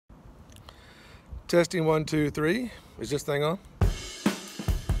Testing 1, 2, 3. Is this thing on?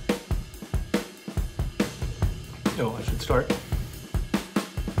 No, I should start.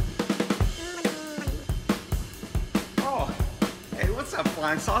 Oh, hey, what's up,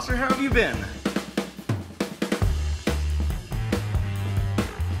 Flying Saucer? How have you been?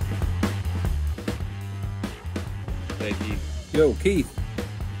 Thank you. Yo, Keith.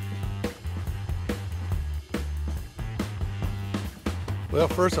 Well,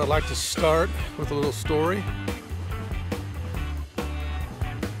 first I'd like to start with a little story.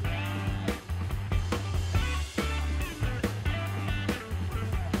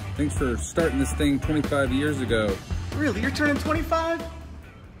 Thanks for starting this thing 25 years ago. Really? You're turning 25?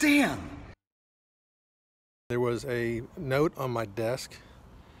 Damn! There was a note on my desk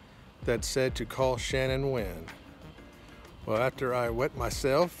that said to call Shannon Wynne. Well, after I wet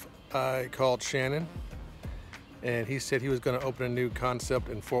myself, I called Shannon, and he said he was going to open a new concept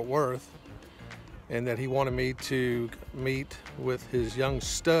in Fort Worth, and that he wanted me to meet with his young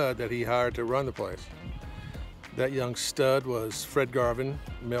stud that he hired to run the place. That young stud was Fred Garvin,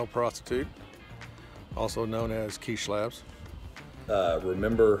 male prostitute, also known as Keith Schlabs.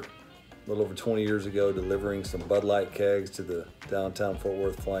 Remember a little over 20 years ago delivering some Bud Light kegs to the downtown Fort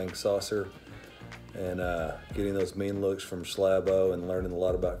Worth Flying Saucer and getting those mean looks from Schlabo and learning a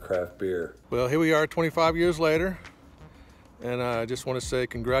lot about craft beer. Well, here we are 25 years later, and I just want to say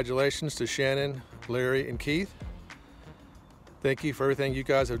congratulations to Shannon, Larry, and Keith. Thank you for everything you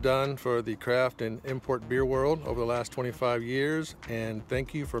guys have done for the craft and import beer world over the last 25 years, and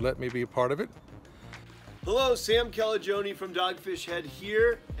thank you for letting me be a part of it. Hello, Sam Calagione from Dogfish Head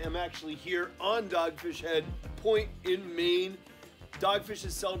here. I'm actually here on Dogfish Head Point in Maine. Dogfish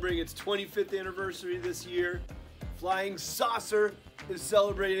is celebrating its 25th anniversary this year. Flying Saucer is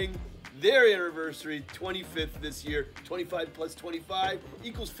celebrating their anniversary, 25th this year. 25 plus 25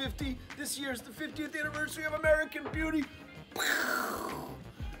 equals 50. This year is the 50th anniversary of American Beauty.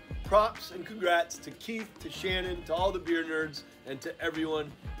 Props and congrats to Keith, to Shannon, to all the beer nerds, and to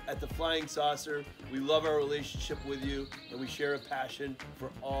everyone at the Flying Saucer. We love our relationship with you, and we share a passion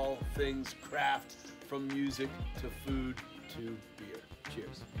for all things craft, from music to food to beer.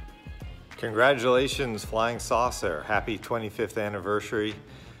 Cheers. Congratulations, Flying Saucer. Happy 25th anniversary.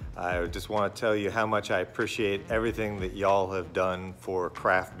 I just want to tell you how much I appreciate everything that y'all have done for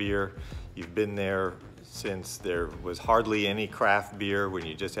craft beer. You've been there since there was hardly any craft beer, when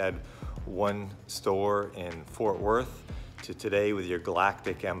you just had one store in Fort Worth, to today with your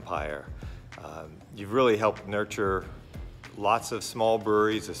galactic empire. You've really helped nurture lots of small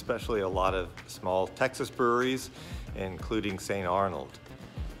breweries, especially a lot of small Texas breweries, including St. Arnold.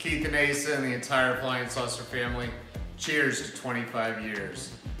 Keith and Asa and the entire Flying Saucer family, cheers to 25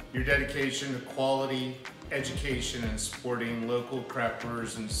 years. Your dedication to quality, education, and supporting local craft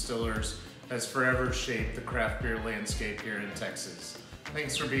brewers and distillers has forever shaped the craft beer landscape here in Texas.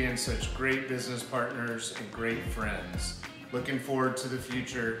 Thanks for being such great business partners and great friends. Looking forward to the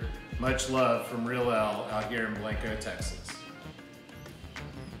future. Much love from Real L out here in Blanco, Texas.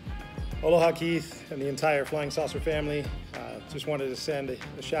 Aloha, Keith and the entire Flying Saucer family. Just wanted to send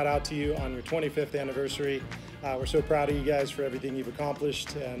a shout out to you on your 25th anniversary. We're so proud of you guys for everything you've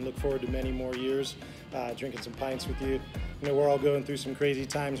accomplished, and look forward to many more years drinking some pints with you. You know, we're all going through some crazy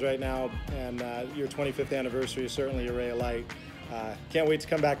times right now, and your 25th anniversary is certainly a ray of light. Can't wait to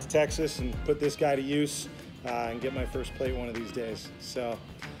come back to Texas and put this guy to use and get my first plate one of these days. So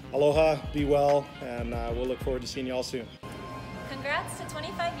aloha, be well, and we'll look forward to seeing you all soon. Congrats to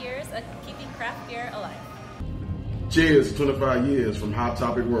 25 years of keeping craft beer alive. Cheers to 25 years from Hot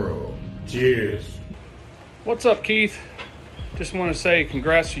Topic World. Cheers. What's up, Keith? Just want to say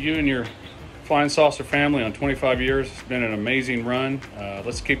congrats to you and your Flying Saucer family on 25 years. It's been an amazing run.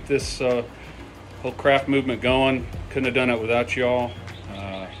 Let's keep this whole craft movement going. Couldn't have done it without y'all.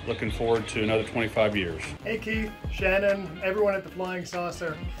 Looking forward to another 25 years. Hey Keith, Shannon, everyone at the Flying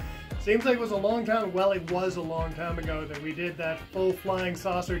Saucer. Seems like it was a long time, well, it was a long time ago that we did that full Flying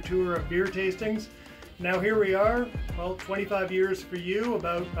Saucer tour of beer tastings. Now here we are, well, 25 years for you,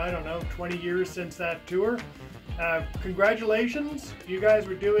 about, I don't know, 20 years since that tour. Congratulations, you guys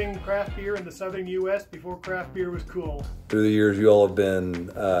were doing craft beer in the southern U.S. before craft beer was cool. Through the years, you all have been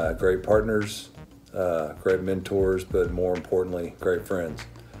great partners, great mentors, but more importantly, great friends.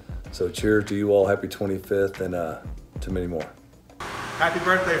 So cheers to you all, happy 25th, and to many more. Happy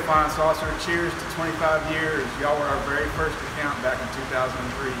birthday, Flying Saucer. Cheers to 25 years. Y'all were our very first account back in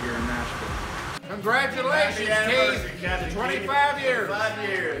 2003 here in Nashville. Congratulations, Keith. 25 years. 25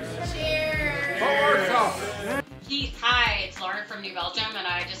 years. Cheers. Fort Worth Saucer. Keith, hi, it's Laura from New Belgium, and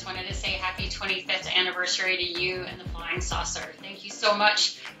I just wanted to say happy 25th anniversary to you and the Flying Saucer. Thank you so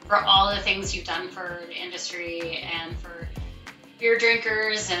much for all the things you've done for the industry and for beer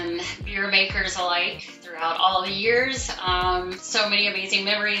drinkers and beer makers alike throughout all the years. So many amazing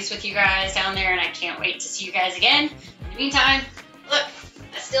memories with you guys down there, and I can't wait to see you guys again. In the meantime, look,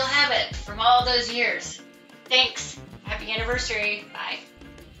 I still have it from all those years. Thanks. Happy anniversary. Bye.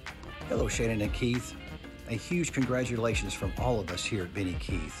 Hello, Shannon and Keith. A huge congratulations from all of us here at Benny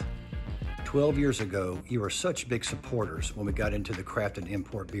Keith. 12 years ago, you were such big supporters when we got into the craft and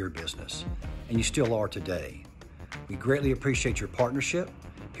import beer business, and you still are today. We greatly appreciate your partnership.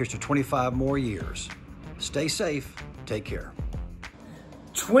 Here's to 25 more years. Stay safe. Take care.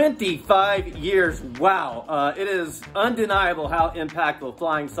 25 years, wow. It is undeniable how impactful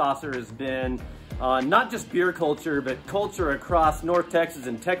Flying Saucer has been on not just beer culture, but culture across North Texas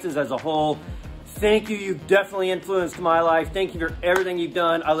and Texas as a whole. Thank you, you've definitely influenced my life. Thank you for everything you've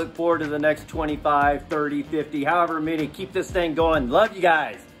done. I look forward to the next 25, 30, 50, however many. Keep this thing going. Love you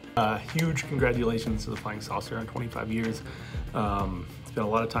guys. Huge congratulations to the Flying Saucer on 25 years. Spent a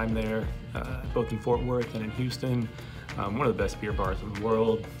lot of time there, both in Fort Worth and in Houston. One of the best beer bars in the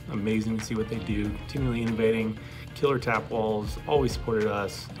world. Amazing to see what they do, continually innovating, killer tap walls, always supported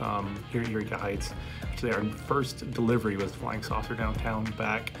us here at Eureka Heights. Actually, our first delivery was Flying Saucer downtown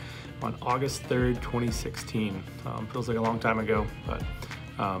back on August 3rd, 2016. Feels like a long time ago, but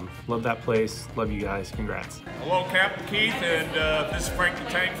love that place, love you guys, congrats. Hello, Captain Keith, and this is Frank the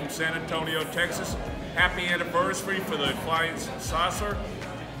Tank from San Antonio, Texas. Happy anniversary for the Flying Saucer.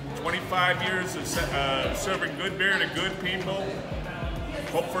 25 years of serving good beer to good people.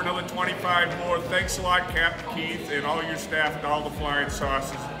 Hope for another 25 more. Thanks a lot, Captain Keith, and all your staff and all the Flying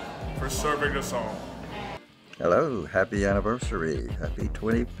Saucers for serving us all. Hello, happy anniversary, happy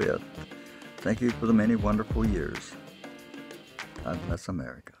 25th. Thank you for the many wonderful years. God bless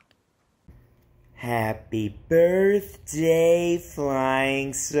America. Happy birthday,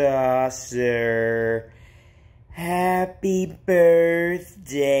 Flying Saucer. Happy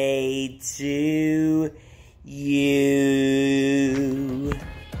birthday to you.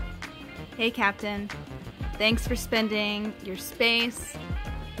 Hey, Captain. Thanks for spending your space,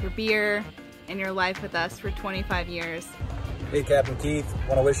 your beer, and your life with us for 25 years. Hey, Captain Keith.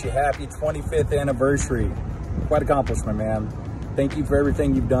 Want to wish you happy 25th anniversary. Quite accomplishment, man. Thank you for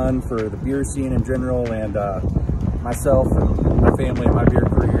everything you've done for the beer scene in general, and myself and my family and my beer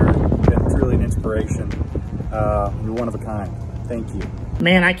career. You've been truly an inspiration. You're one of a kind. Thank you.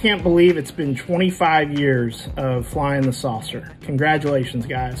 Man, I can't believe it's been 25 years of Flying the Saucer. Congratulations,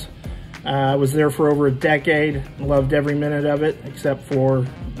 guys. I was there for over a decade. Loved every minute of it, except for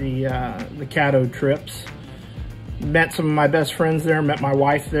the Caddo trips. Met some of my best friends there, met my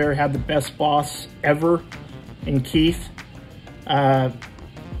wife there, had the best boss ever in Keith.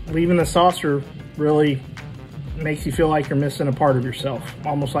 Leaving the Saucer really makes you feel like you're missing a part of yourself,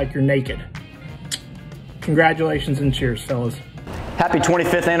 almost like you're naked. Congratulations and cheers, fellas. Happy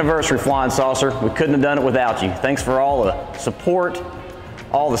 25th anniversary, Flying Saucer. We couldn't have done it without you. Thanks for all the support,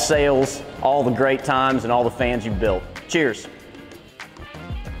 all the sales, all the great times, and all the fans you've built. Cheers.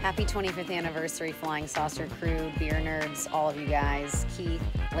 Happy 25th anniversary, Flying Saucer crew, Beerknurds, all of you guys, Keith,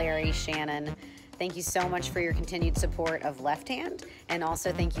 Larry, Shannon. Thank you so much for your continued support of Left Hand, and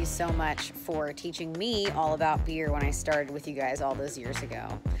also thank you so much for teaching me all about beer when I started with you guys all those years ago.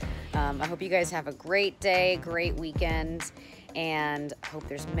 I hope you guys have a great day, great weekend, and hope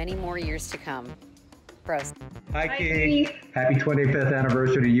there's many more years to come. Pros. Hi, Keith. Happy 25th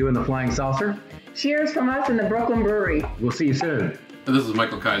anniversary to you and the Flying Saucer. Cheers from us in the Brooklyn Brewery. We'll see you soon. This is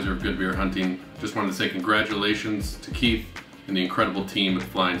Michael Kaiser of Good Beer Hunting. Just wanted to say congratulations to Keith and the incredible team at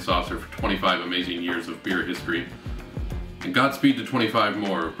Flying Saucer for 25 amazing years of beer history. And Godspeed to 25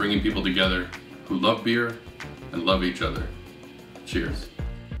 more, bringing people together who love beer and love each other. Cheers.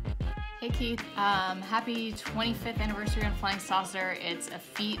 Hey Keith, happy 25th anniversary on Flying Saucer. It's a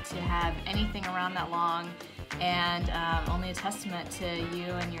feat to have anything around that long, and only a testament to you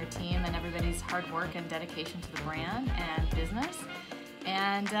and your team and everybody's hard work and dedication to the brand and business.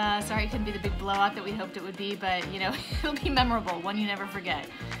 And sorry it couldn't be the big blowout that we hoped it would be, but you know, it'll be memorable, one you never forget.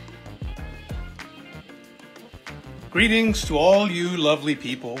 Greetings to all you lovely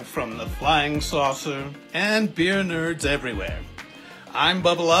people from the Flying Saucer and beer nerds everywhere. I'm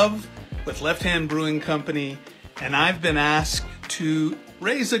Bubba Love with Left Hand Brewing Company, and I've been asked to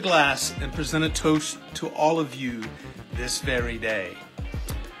raise a glass and present a toast to all of you this very day.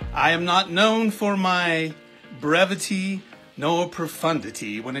 I am not known for my brevity nor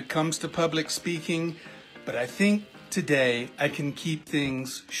profundity when it comes to public speaking, but I think today I can keep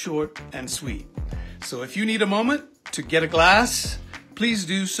things short and sweet. So if you need a moment to get a glass, please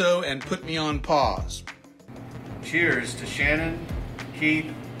do so and put me on pause. Cheers to Shannon,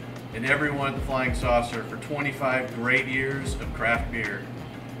 Keith, and everyone at the Flying Saucer for 25 great years of craft beer.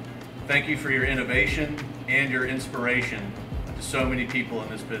 Thank you for your innovation and your inspiration to so many people in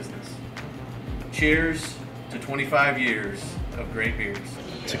this business. Cheers to 25 years of great beers.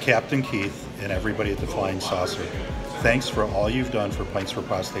 To Captain Keith and everybody at the Flying Saucer, thanks for all you've done for Pints for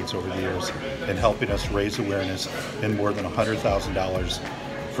Prostates over the years and helping us raise awareness in more than $100,000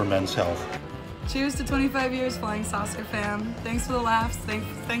 for men's health. Cheers to 25 years, Flying Saucer fam. Thanks for the laughs,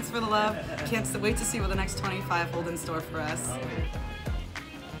 thanks for the love. Can't wait to see what the next 25 hold in store for us.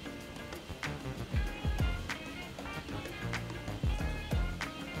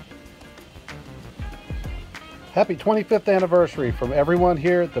 Happy 25th anniversary from everyone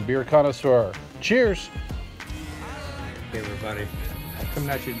here at the Beer Connoisseur. Cheers! Hey everybody, I'm coming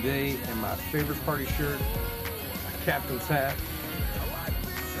at you today in my favorite party shirt, my captain's hat,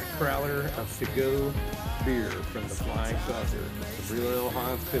 a crowler of to-go beer from the Flying Saucer, the real little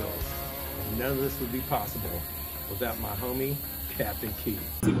Hans Pills. None of this would be possible without my homie, Captain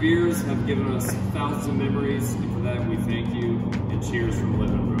Keith. The beers have given us thousands of memories, and for that we thank you, and cheers from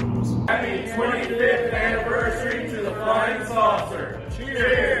Living Rooms. Happy 25th anniversary to the Flying Saucer.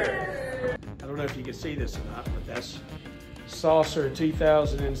 Cheers! I don't know if you can see this or not, but that's Saucer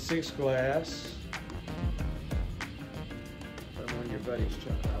 2006 glass from one of your buddies,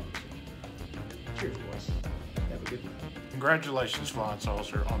 Chuck Robinson. Cheers, boys. Have a good night. Congratulations, Flying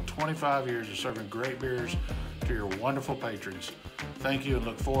Saucer, on 25 years of serving great beers to your wonderful patrons. Thank you and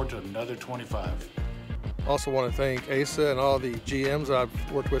look forward to another 25. Also want to thank Asa and all the GMs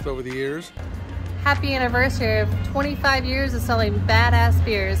I've worked with over the years. Happy anniversary of 25 years of selling badass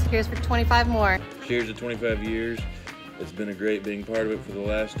beers. Here's for 25 more. Cheers to 25 years. It's been a great being part of it for the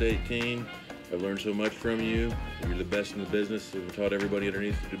last 18. I've learned so much from you. You're the best in the business. I've taught everybody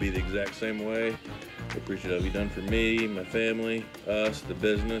underneath to be the exact same way. I appreciate all you've done for me, my family, us, the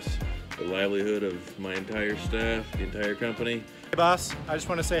business, the livelihood of my entire staff, the entire company. Hey boss, I just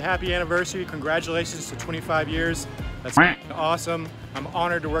want to say happy anniversary. Congratulations to 25 years. That's awesome. I'm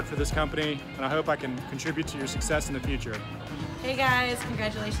honored to work for this company, and I hope I can contribute to your success in the future. Hey guys,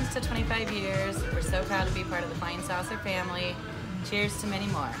 congratulations to 25 years. We're so proud to be part of the Flying Saucer family. Cheers to many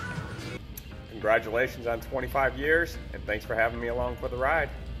more. Congratulations on 25 years, and thanks for having me along for the ride.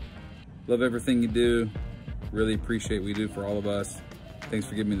 Love everything you do. Really appreciate what you do for all of us. Thanks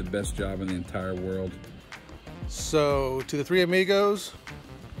for giving me the best job in the entire world. So, to the three amigos,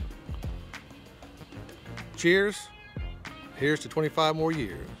 cheers. Here's to 25 more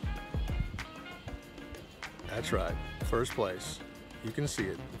years. That's right, first place. You can see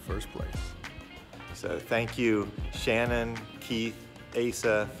it, first place. So thank you, Shannon, Keith,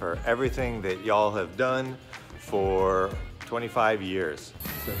 Asa, for everything that y'all have done for 25 years.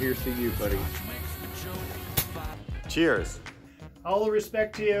 So here's to you, buddy. Cheers. All the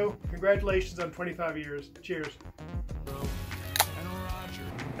respect to you. Congratulations on 25 years. Cheers.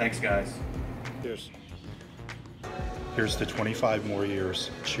 Thanks, guys. Cheers. Here's to 25 more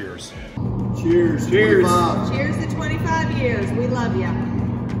years. Cheers. Cheers. Cheers. Cheers to 25 years. We love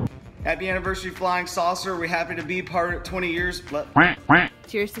you. Happy anniversary, Flying Saucer. We're happy to be part of 20 years.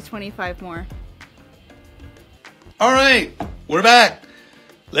 Cheers to 25 more. All right, we're back.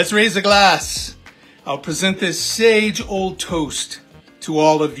 Let's raise a glass. I'll present this sage old toast to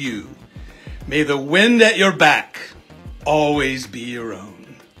all of you. May the wind at your back always be your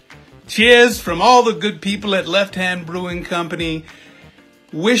own. Cheers from all the good people at Left Hand Brewing Company.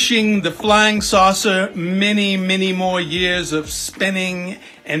 Wishing the Flying Saucer many, many more years of spinning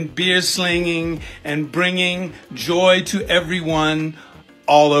and beer slinging and bringing joy to everyone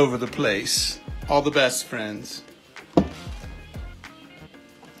all over the place. All the best, friends. So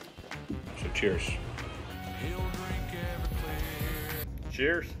cheers.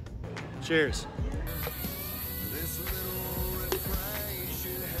 Cheers. Cheers.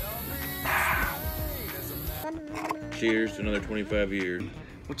 Cheers to another 25 years.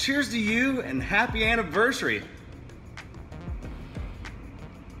 Well, cheers to you and happy anniversary.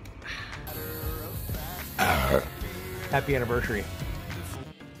 Happy anniversary.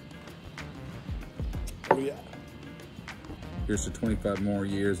 Oh yeah. Here's to 25 more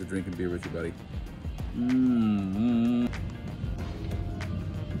years of drinking beer with you, buddy.